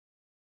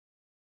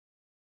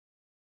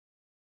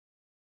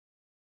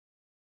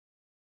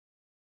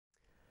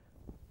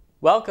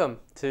Welcome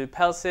to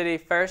Pell City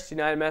First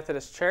United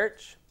Methodist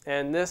Church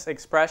and this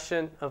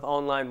expression of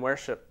online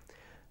worship.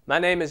 My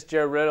name is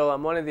Joe Riddle.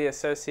 I'm one of the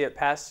associate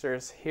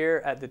pastors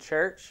here at the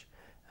church,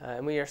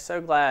 and we are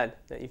so glad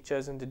that you've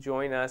chosen to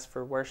join us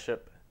for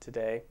worship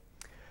today.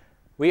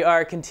 We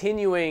are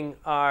continuing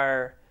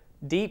our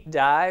deep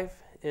dive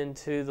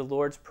into the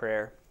Lord's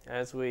Prayer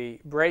as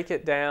we break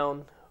it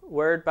down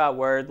word by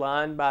word,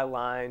 line by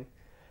line,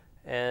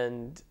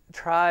 and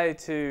try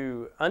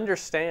to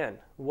understand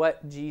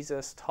what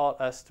Jesus taught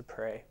us to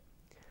pray.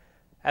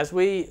 As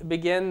we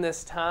begin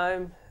this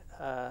time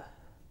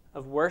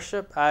of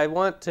worship, I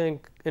want to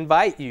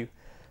invite you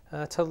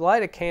to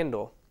light a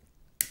candle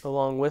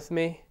along with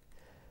me,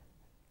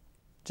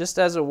 just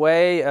as a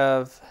way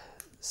of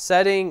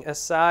setting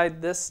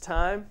aside this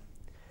time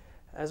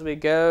as we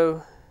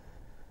go,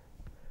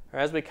 or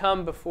as we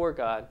come before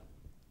God.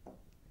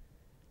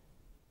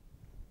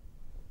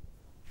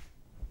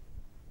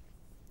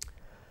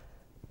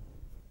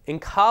 In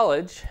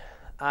college,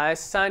 I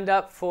signed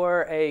up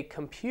for a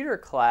computer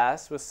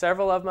class with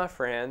several of my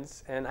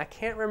friends, and I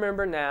can't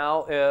remember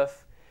now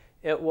if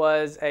it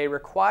was a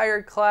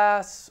required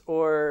class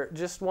or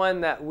just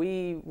one that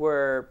we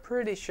were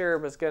pretty sure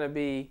was going to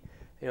be,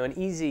 an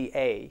easy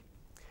A.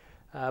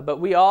 But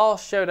we all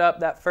showed up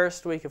that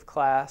first week of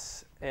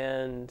class,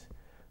 and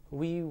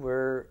we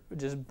were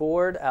just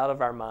bored out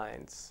of our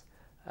minds.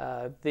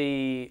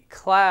 The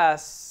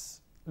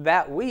class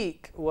that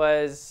week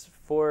was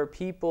for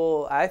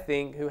people, I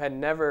think, who had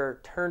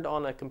never turned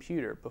on a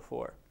computer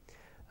before.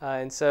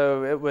 And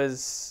so it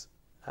was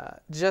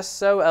just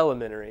so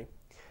elementary.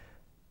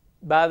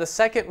 By the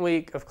second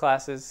week of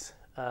classes,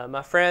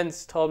 my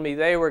friends told me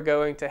they were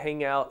going to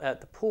hang out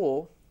at the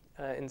pool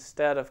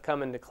instead of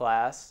coming to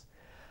class.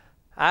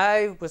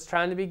 I was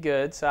trying to be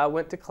good, so I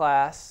went to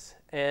class,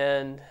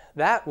 and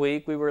that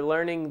week we were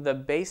learning the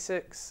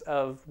basics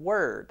of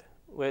Word,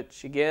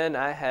 which again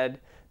I had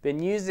been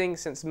using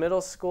since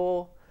middle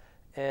school.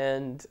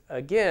 And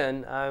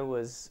again, I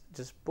was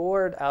just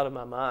bored out of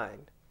my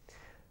mind.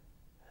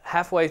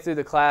 Halfway through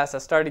the class, I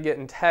started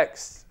getting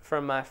texts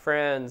from my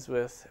friends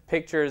with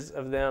pictures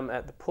of them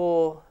at the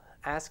pool,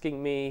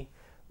 asking me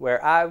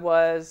where I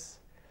was.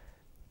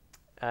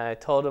 I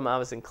told them I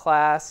was in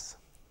class.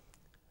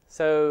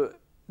 So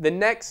the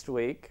next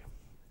week,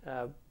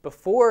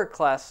 before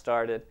class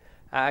started,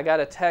 I got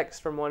a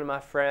text from one of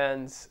my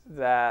friends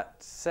that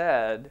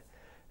said,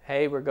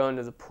 "Hey, we're going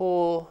to the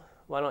pool.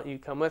 Why don't you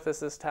come with us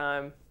this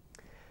time?"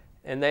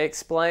 And they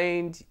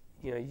explained,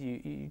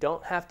 you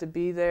don't have to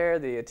be there.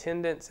 The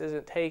attendance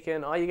isn't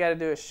taken. All you got to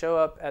do is show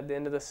up at the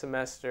end of the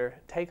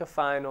semester, take a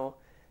final,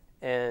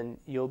 and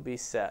you'll be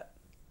set.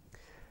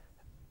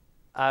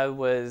 I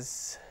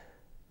was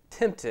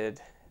tempted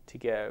to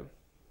go,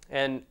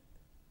 and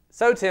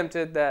so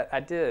tempted that I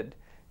did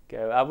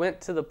go. I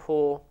went to the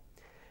pool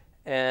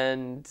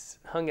and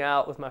hung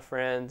out with my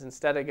friends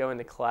instead of going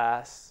to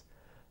class.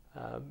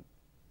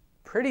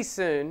 Pretty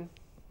soon,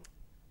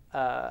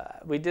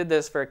 we did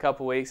this for a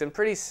couple weeks, and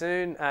pretty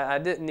soon I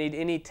didn't need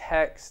any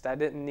text. I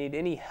didn't need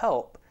any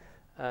help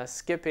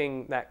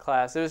skipping that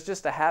class. It was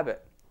just a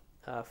habit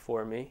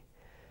for me.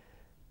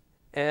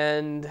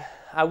 And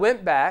I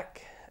went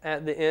back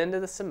at the end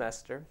of the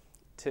semester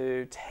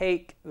to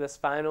take this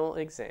final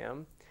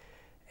exam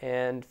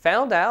and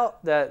found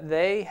out that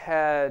they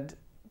had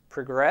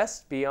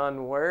progressed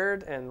beyond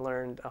Word and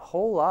learned a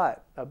whole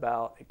lot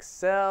about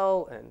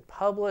Excel and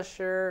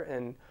Publisher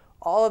and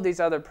all of these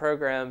other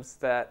programs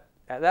that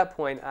at that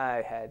point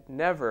I had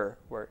never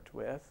worked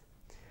with.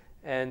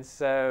 And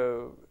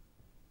so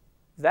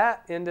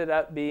that ended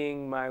up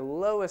being my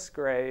lowest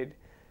grade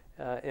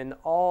in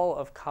all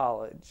of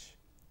college.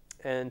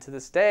 And to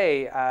this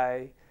day,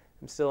 I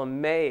am still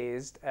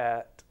amazed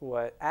at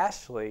what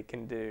Ashley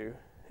can do,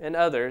 and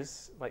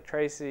others like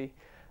Tracy,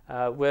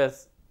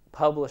 with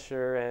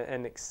Publisher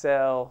and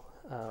Excel.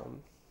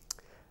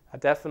 I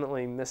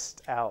definitely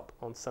missed out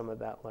on some of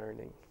that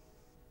learning.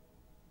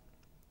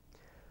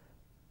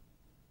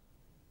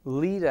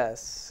 Lead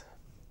us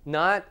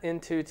not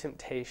into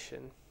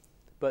temptation,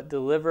 but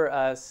deliver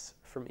us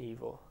from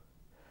evil.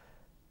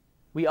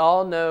 We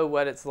all know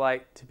what it's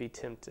like to be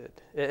tempted.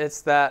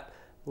 It's that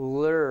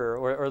lure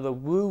or the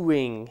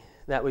wooing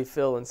that we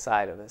feel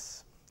inside of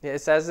us.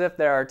 It's as if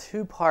there are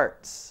two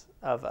parts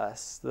of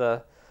us.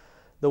 The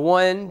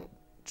one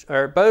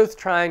are both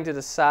trying to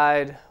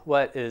decide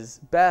what is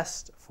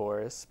best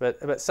for us,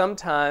 but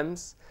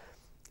sometimes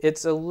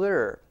it's a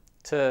lure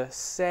to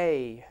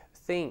say,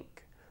 think,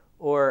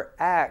 or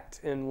act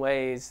in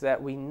ways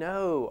that we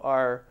know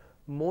are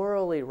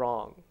morally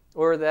wrong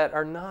or that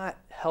are not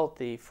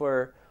healthy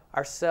for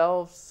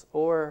ourselves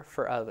or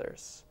for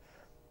others.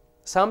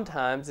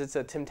 Sometimes it's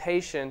a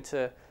temptation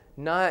to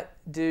not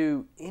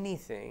do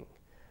anything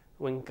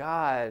when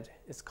God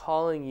is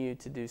calling you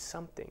to do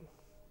something.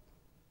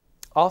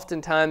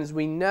 Oftentimes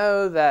we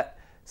know that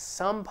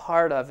some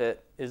part of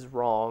it is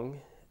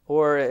wrong,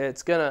 or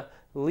it's going to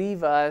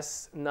leave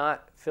us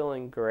not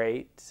feeling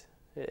great.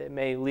 It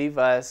may leave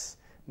us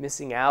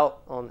missing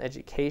out on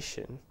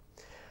education.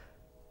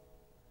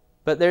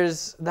 But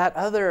there's that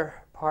other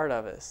part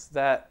of us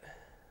that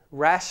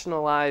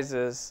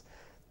rationalizes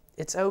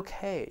it's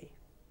okay.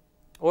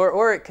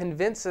 Or it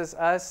convinces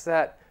us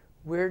that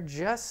we're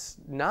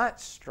just not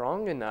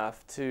strong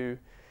enough to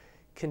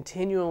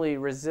continually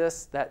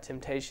resist that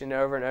temptation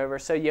over and over.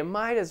 So you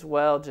might as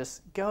well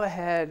just go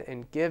ahead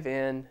and give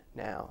in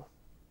now.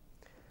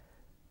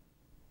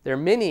 There are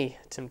many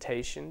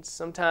temptations.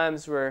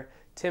 Sometimes we're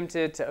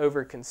tempted to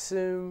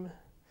overconsume,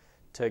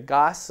 to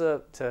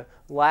gossip, to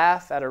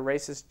laugh at a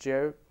racist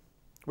joke.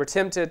 We're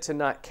tempted to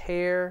not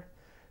care.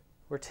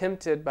 We're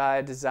tempted by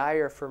a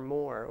desire for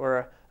more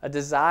or a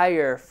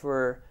desire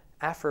for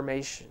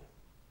affirmation.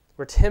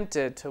 We're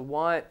tempted to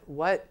want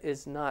what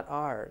is not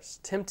ours,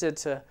 tempted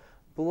to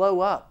blow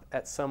up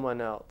at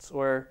someone else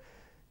or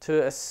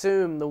to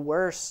assume the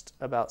worst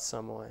about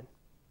someone,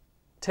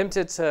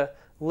 tempted to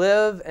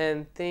live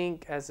and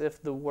think as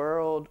if the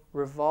world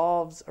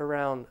revolves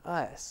around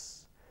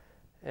us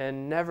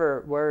and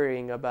never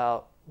worrying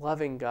about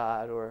loving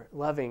God or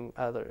loving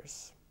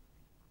others.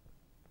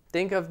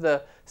 Think of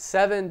the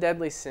 7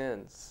 deadly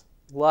sins: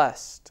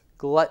 lust,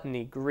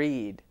 gluttony,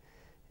 greed,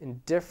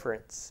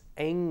 indifference,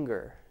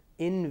 anger,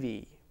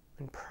 envy,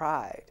 and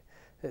pride.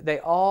 They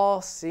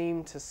all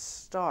seem to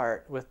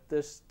start with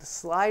the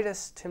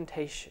slightest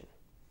temptation.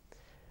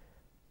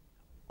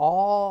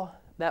 All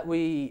that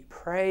we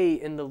pray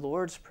in the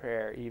Lord's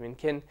Prayer even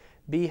can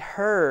be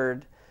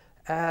heard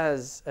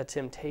as a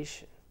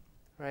temptation,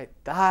 right?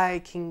 Thy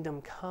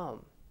kingdom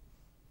come.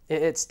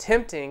 It's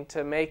tempting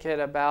to make it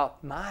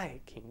about my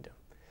kingdom.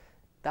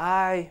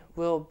 Thy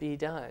will be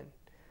done.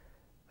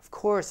 Of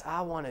course,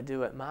 I want to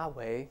do it my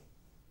way.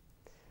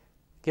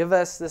 Give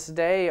us this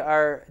day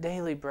our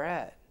daily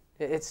bread.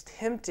 It's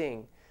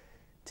tempting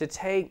to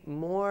take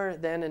more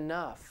than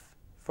enough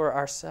for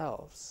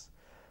ourselves.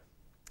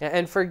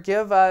 And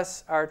forgive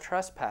us our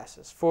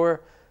trespasses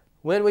for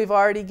when we've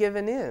already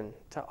given in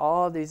to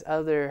all these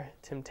other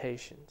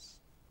temptations.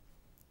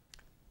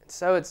 And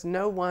so it's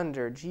no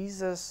wonder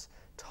Jesus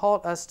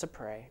taught us to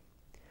pray,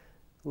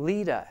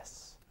 lead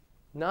us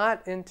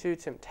not into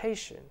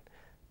temptation,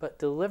 but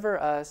deliver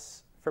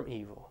us from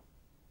evil.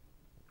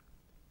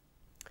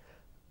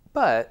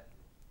 But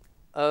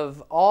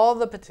of all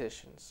the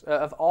petitions,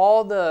 of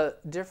all the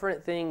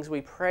different things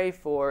we pray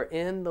for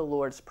in the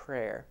Lord's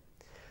Prayer,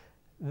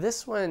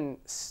 this one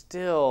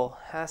still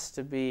has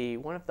to be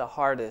one of the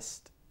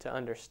hardest to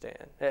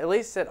understand. At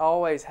least it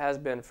always has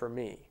been for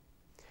me.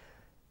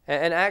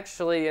 And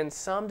actually, in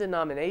some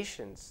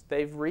denominations,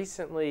 they've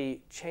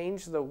recently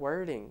changed the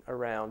wording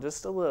around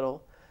just a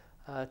little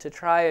to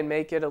try and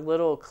make it a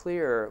little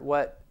clearer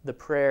what the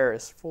prayer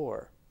is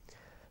for.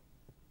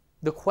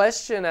 The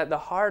question at the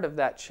heart of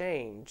that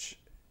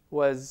change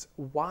was,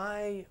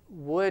 why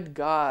would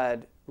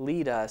God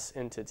lead us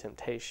into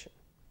temptation?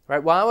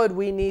 Right? Why would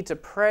we need to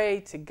pray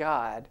to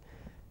God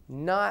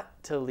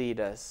not to lead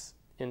us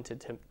into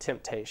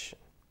temptation?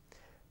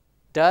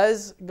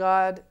 Does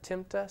God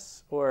tempt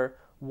us or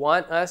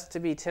want us to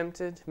be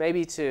tempted?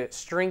 Maybe to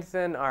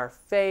strengthen our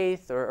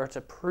faith or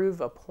to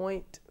prove a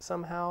point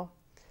somehow?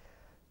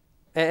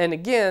 And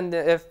again,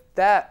 if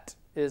that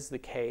is the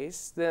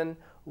case, then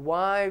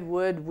why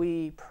would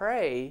we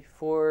pray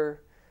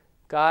for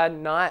God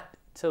not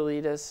to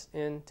lead us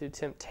into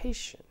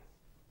temptation?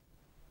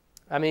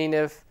 I mean,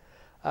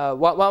 why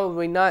would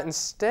we not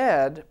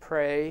instead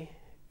pray,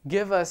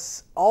 give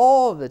us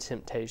all the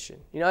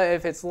temptation? You know,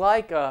 if it's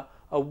like a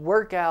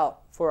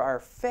workout for our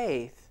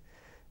faith,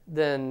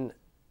 then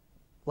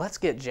let's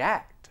get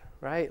jacked,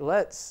 right?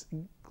 Let's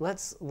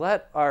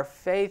let our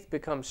faith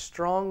become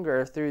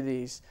stronger through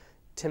these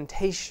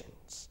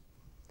temptations.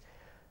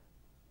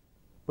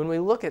 When we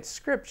look at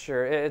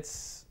Scripture,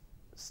 it's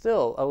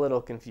still a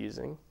little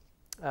confusing.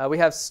 We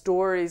have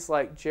stories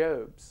like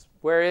Job's,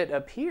 where it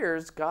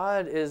appears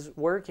God is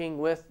working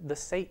with the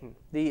Satan,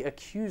 the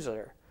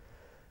accuser,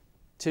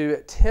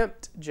 to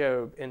tempt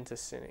Job into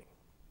sinning.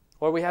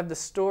 Or we have the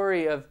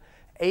story of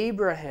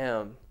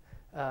Abraham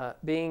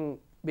being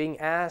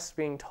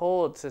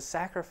told to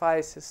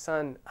sacrifice his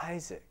son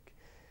Isaac,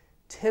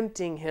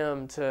 tempting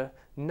him to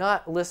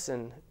not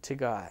listen to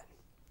God.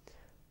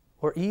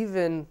 Or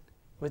even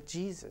with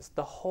Jesus,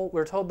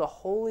 we're told the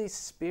Holy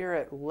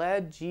Spirit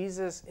led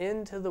Jesus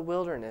into the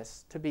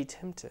wilderness to be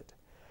tempted.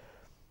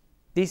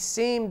 These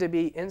seem to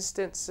be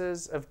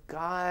instances of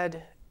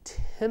God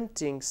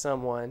tempting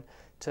someone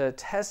to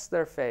test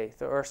their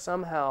faith or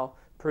somehow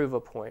prove a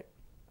point.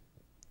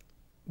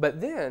 But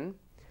then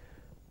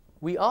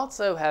we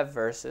also have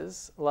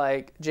verses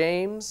like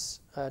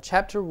James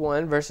chapter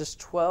 1, verses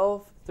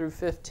 12 through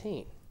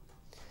 15.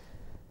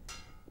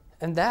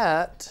 And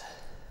that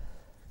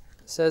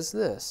says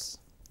this: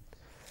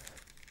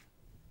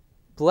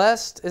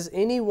 "Blessed is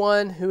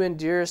anyone who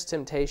endures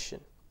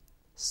temptation.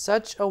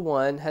 Such a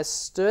one has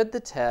stood the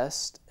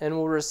test and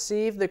will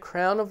receive the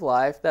crown of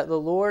life that the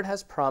Lord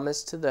has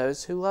promised to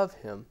those who love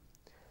him.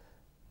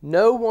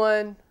 No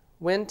one,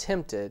 when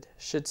tempted,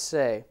 should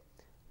say,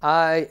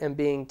 'I am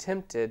being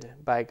tempted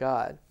by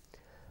God.'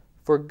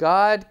 For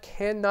God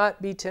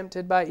cannot be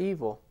tempted by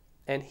evil,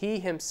 and he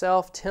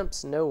himself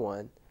tempts no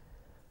one.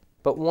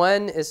 But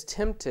one is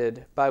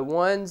tempted by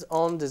one's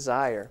own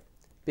desire,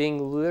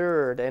 being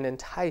lured and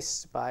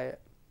enticed by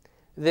it.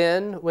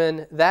 Then,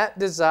 when that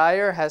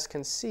desire has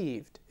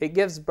conceived, it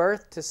gives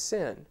birth to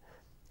sin,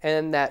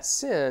 and that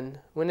sin,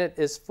 when it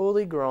is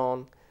fully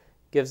grown,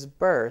 gives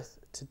birth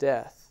to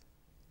death.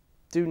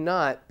 Do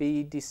not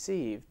be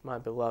deceived, my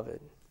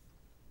beloved.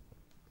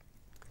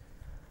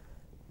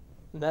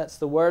 And that's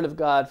the word of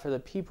God for the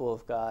people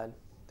of God.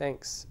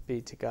 Thanks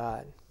be to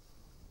God.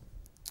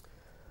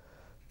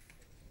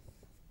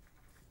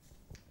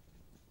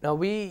 Now,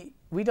 we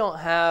don't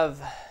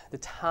have the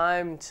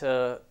time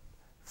to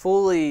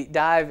fully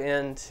dive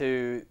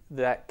into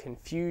that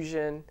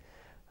confusion.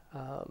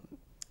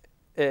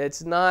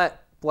 It's not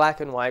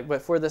black and white,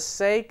 but for the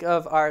sake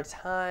of our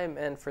time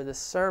and for this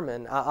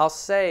sermon, I'll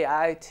say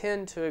I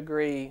tend to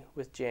agree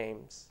with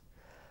James.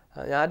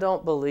 I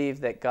don't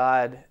believe that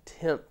God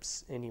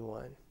tempts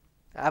anyone.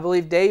 I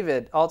believe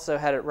David also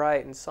had it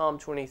right in Psalm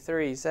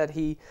 23. He said,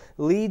 "He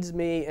leads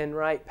me in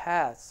right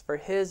paths for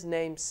his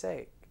name's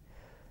sake."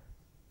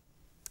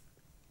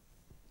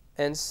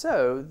 And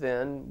so,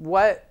 then,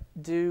 what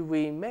do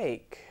we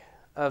make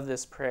of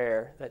this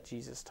prayer that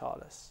Jesus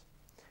taught us?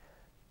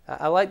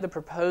 I like the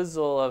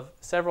proposal of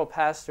several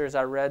pastors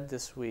I read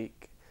this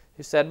week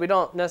who said we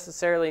don't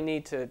necessarily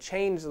need to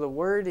change the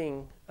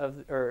wording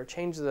or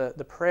change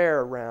the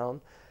prayer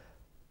around,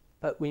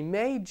 but we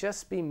may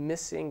just be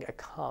missing a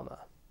comma.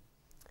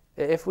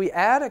 If we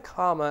add a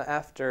comma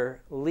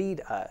after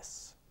lead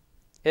us,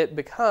 it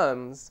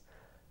becomes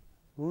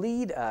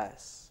lead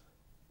us,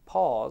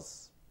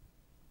 pause.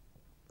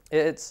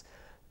 It's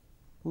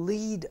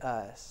lead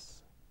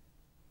us,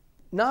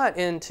 not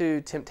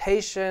into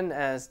temptation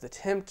as the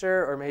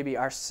tempter or maybe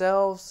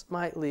ourselves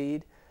might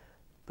lead,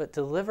 but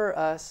deliver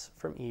us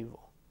from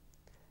evil.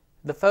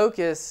 The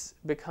focus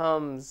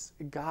becomes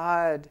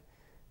God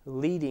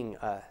leading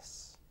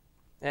us.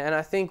 And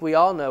I think we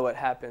all know what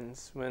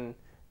happens when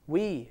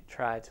we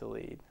try to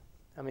lead.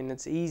 I mean,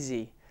 it's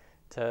easy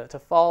to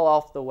fall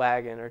off the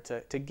wagon or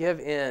to give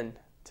in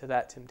to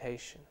that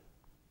temptation.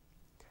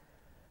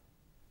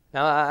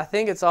 Now, I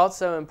think it's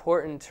also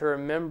important to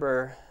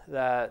remember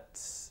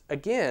that,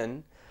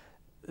 again,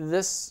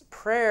 this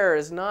prayer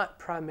is not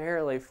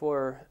primarily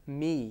for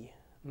me,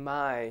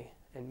 my,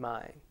 and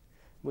mine.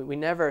 We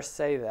never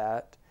say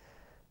that.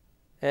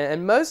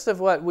 And most of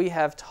what we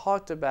have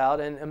talked about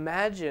and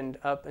imagined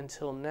up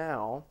until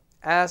now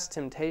as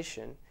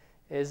temptation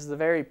is the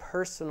very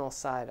personal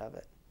side of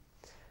it.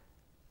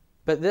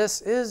 But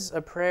this is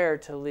a prayer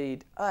to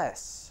lead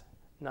us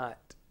not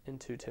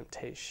into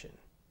temptation.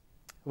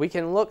 We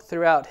can look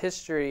throughout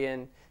history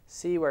and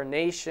see where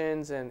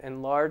nations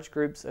and large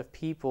groups of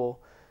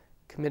people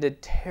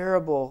committed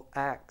terrible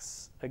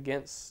acts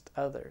against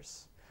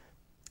others.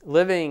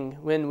 Living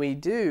when we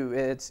do,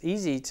 it's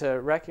easy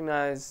to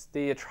recognize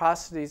the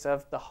atrocities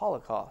of the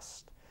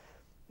Holocaust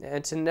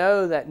and to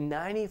know that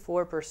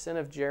 94%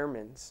 of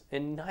Germans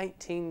in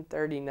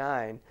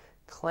 1939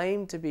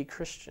 claimed to be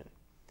Christian,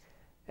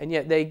 and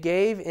yet they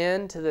gave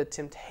in to the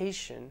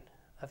temptation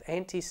of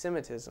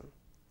anti-Semitism.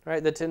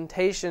 Right, the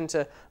temptation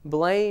to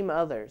blame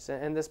others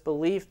and this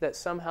belief that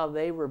somehow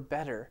they were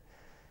better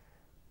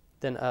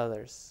than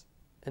others,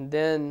 and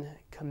then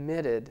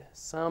committed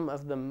some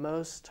of the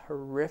most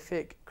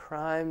horrific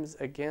crimes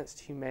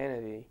against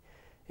humanity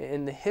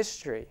in the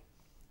history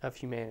of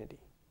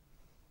humanity.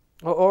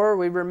 Or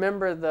we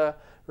remember the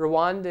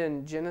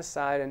Rwandan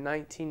genocide in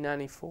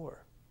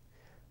 1994.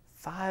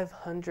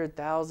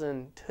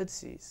 500,000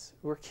 Tutsis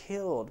were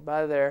killed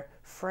by their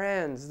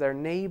friends, their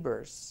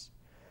neighbors.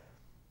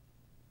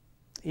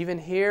 Even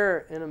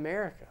here in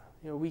America,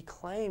 we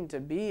claim to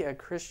be a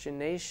Christian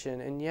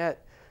nation, and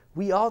yet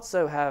we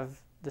also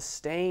have the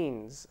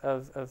stains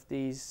of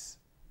these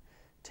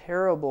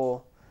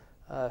terrible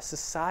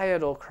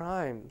societal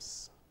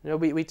crimes.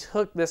 We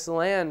took this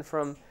land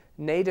from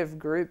native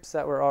groups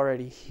that were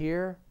already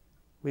here.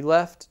 We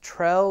left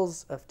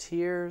trails of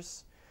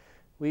tears.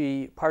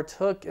 We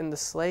partook in the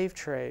slave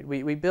trade.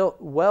 We built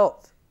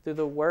wealth through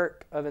the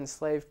work of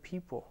enslaved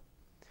people.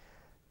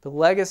 The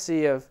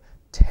legacy of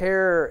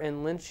terror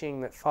and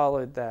lynching that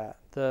followed that,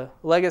 the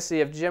legacy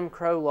of Jim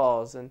Crow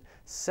laws and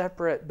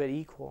separate but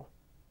equal.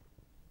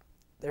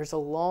 There's a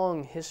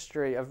long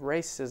history of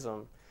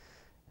racism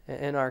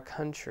in our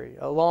country,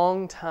 a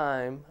long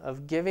time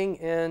of giving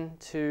in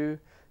to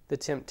the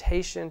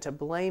temptation to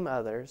blame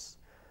others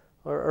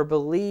or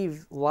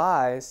believe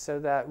lies so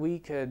that we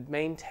could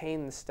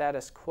maintain the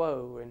status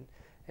quo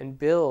and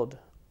build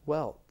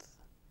wealth.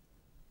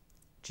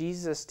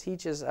 Jesus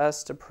teaches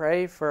us to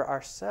pray for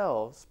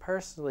ourselves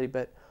personally,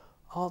 but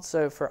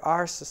also for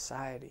our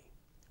society,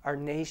 our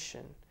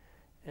nation,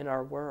 and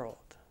our world.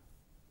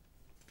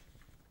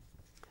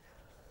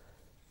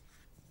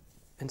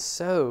 And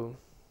so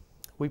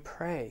we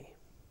pray,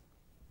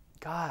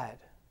 God,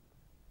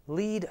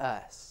 lead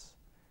us,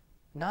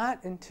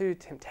 not into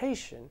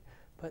temptation,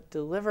 but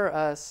deliver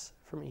us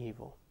from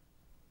evil.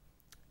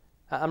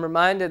 I'm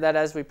reminded that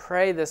as we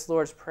pray this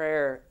Lord's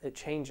Prayer, it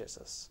changes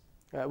us.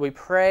 We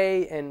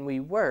pray and we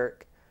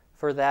work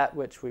for that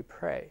which we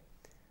pray.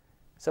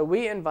 So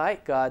we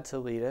invite God to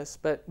lead us,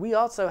 but we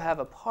also have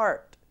a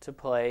part to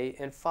play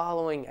in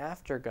following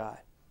after God.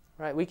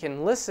 Right? We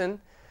can listen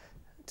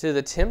to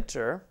the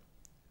tempter,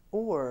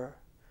 or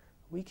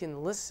we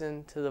can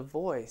listen to the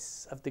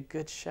voice of the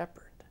Good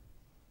Shepherd.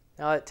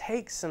 Now, it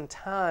takes some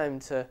time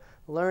to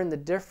learn the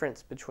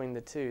difference between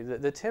the two.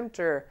 The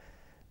tempter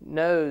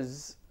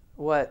knows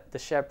what the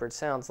shepherd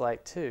sounds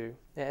like too.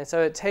 And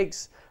so it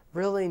takes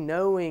really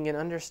knowing and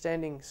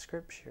understanding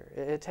Scripture.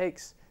 It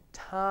takes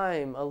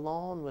time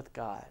alone with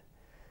God.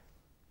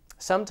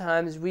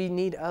 Sometimes we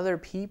need other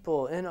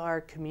people in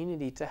our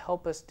community to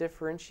help us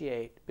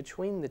differentiate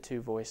between the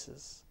two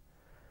voices.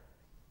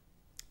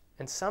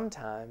 And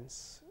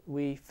sometimes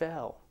we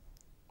fail.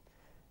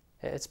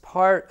 It's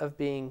part of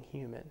being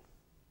human.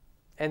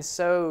 And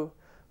so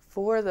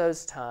for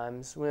those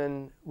times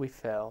when we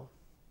fail,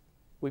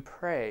 we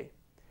pray,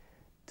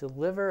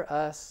 deliver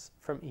us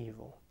from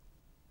evil.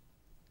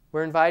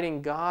 We're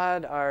inviting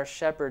God, our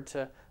shepherd,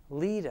 to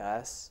lead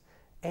us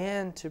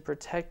and to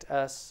protect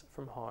us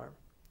from harm.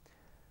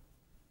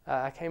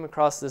 I came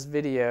across this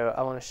video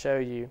I want to show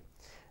you.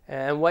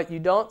 And what you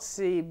don't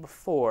see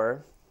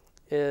before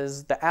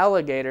is the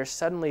alligator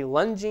suddenly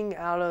lunging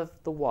out of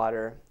the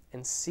water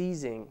and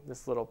seizing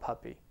this little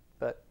puppy.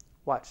 But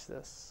watch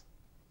this.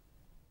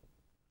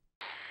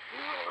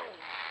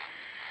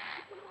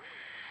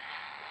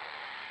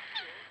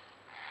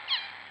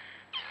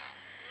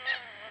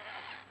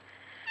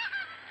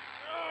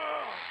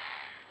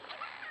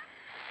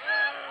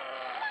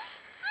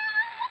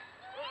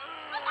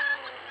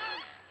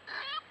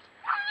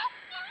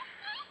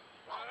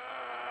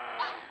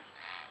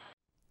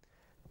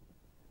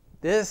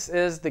 This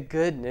is the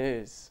good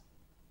news.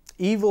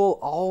 Evil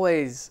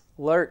always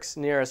lurks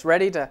near us,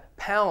 ready to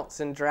pounce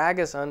and drag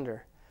us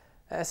under.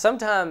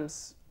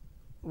 Sometimes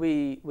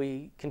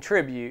we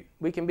contribute.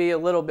 We can be a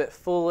little bit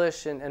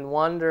foolish and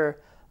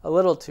wander a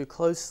little too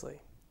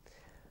closely.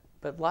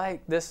 But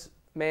like this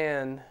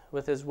man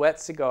with his wet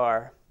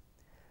cigar,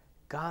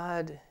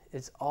 God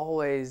is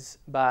always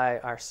by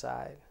our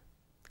side.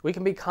 We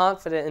can be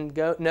confident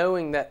in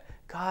knowing that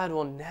God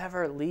will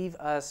never leave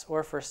us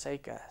or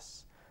forsake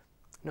us.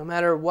 No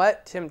matter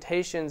what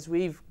temptations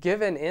we've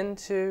given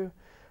into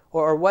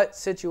or what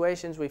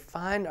situations we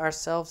find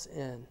ourselves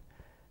in,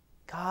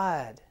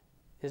 God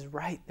is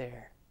right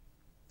there.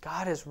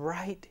 God is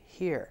right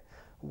here,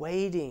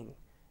 waiting,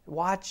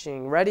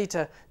 watching, ready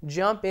to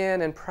jump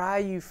in and pry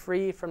you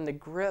free from the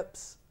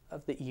grips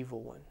of the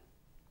evil one.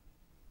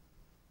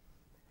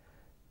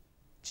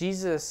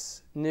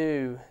 Jesus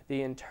knew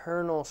the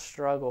internal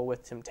struggle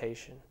with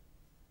temptation.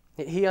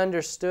 He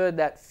understood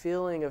that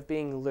feeling of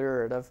being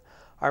lured, of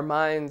our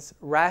minds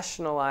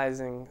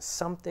rationalizing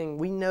something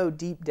we know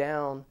deep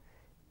down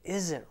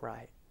isn't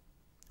right,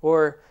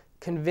 or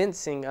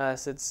convincing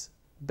us it's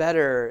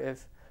better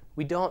if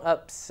we don't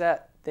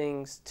upset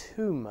things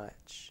too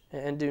much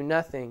and do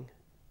nothing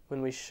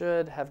when we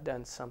should have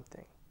done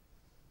something.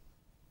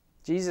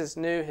 Jesus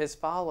knew his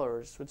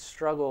followers would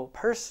struggle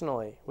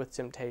personally with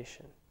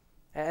temptation,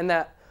 and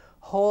that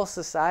whole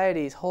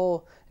societies,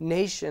 whole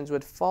nations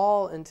would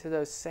fall into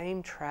those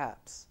same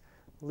traps,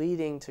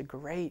 leading to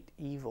great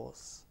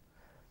evils.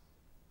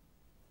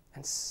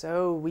 And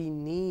so we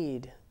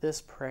need this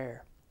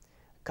prayer.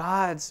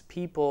 God's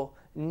people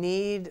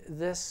need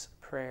this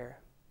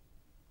prayer,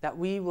 that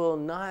we will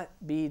not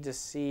be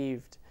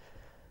deceived,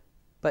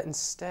 but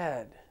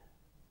instead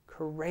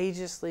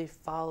courageously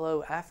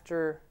follow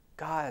after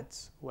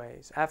God's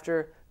ways,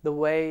 after the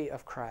way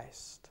of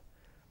Christ.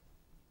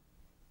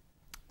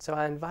 So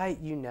I invite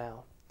you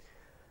now,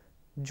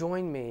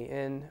 join me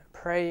in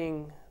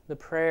praying the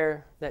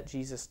prayer that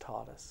Jesus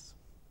taught us.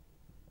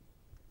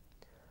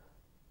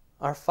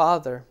 Our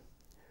Father,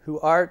 who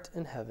art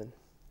in heaven,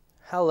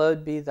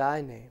 hallowed be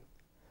thy name.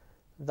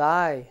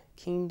 Thy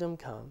kingdom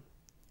come,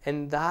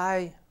 and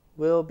thy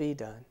will be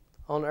done,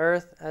 on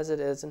earth as it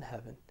is in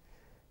heaven.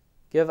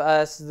 Give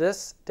us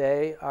this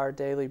day our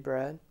daily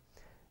bread,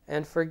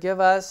 and forgive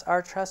us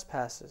our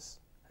trespasses,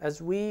 as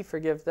we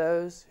forgive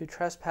those who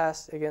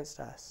trespass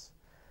against us.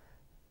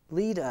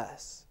 Lead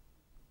us,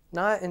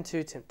 not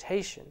into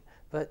temptation,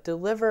 but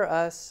deliver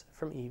us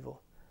from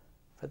evil.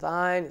 For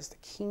thine is the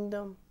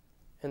kingdom,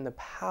 and the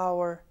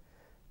power,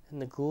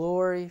 and the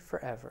glory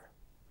forever.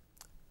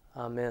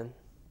 Amen.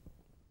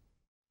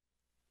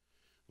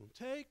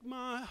 Take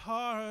my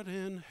heart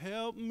and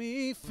help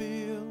me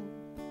feel.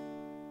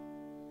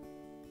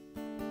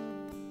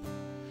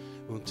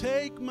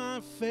 Take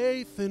my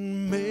faith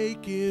and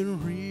make it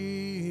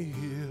real.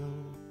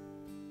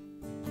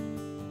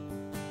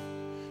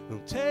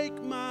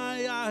 Take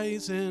my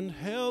eyes and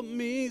help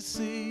me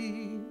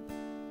see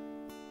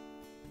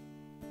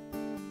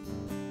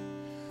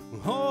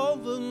all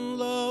the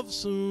love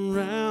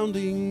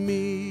surrounding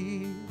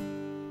me.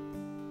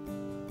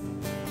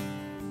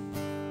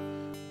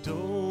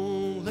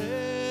 Don't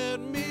let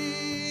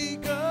me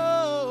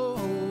go.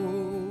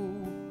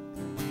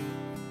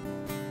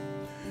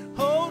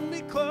 Hold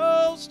me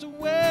close to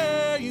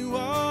where you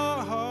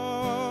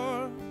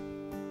are.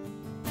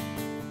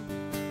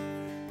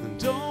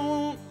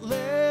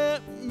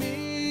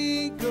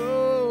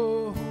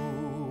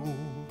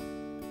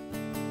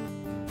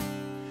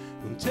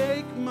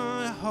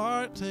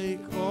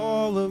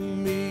 all of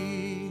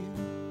me.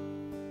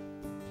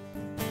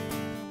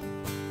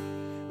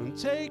 And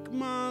take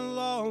my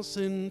loss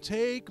and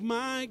take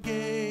my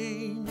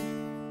gain.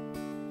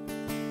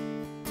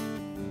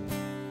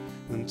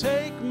 And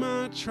take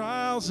my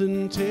trials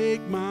and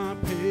take my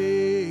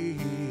pain.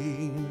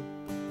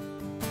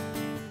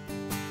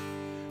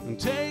 And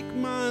take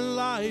my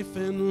life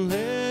and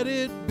let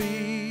it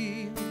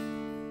be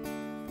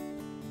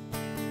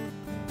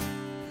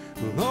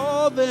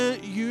all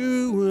that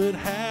you would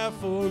have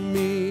for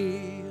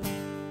me.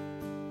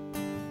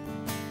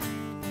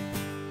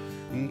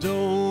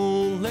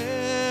 Don't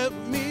let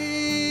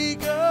me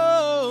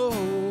go.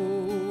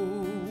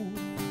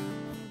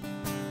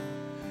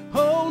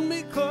 Hold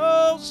me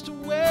close to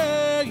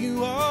where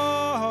you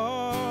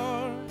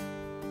are.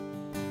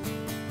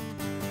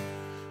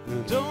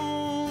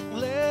 Don't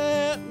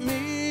let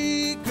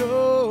me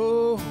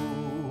go.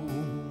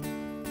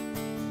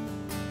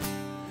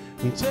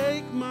 And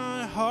take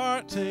my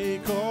heart,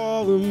 take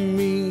all of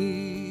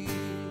me.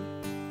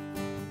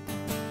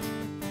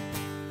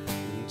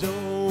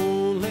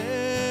 Don't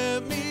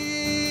let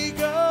me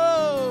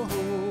go.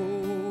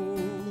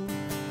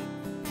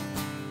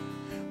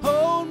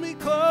 Hold me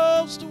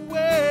close to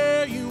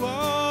where you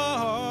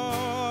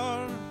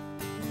are.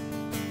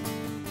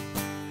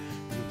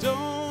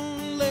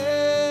 Don't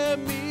let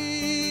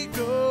me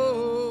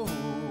go.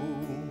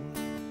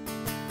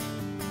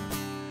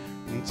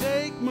 And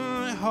take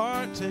my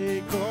heart,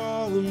 take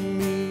all of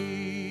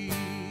me.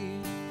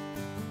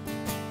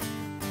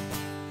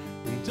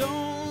 And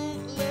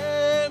don't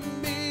let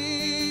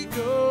me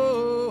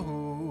go.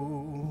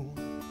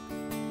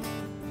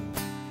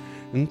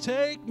 And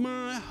take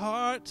my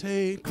heart,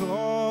 take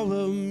all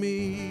of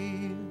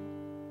me.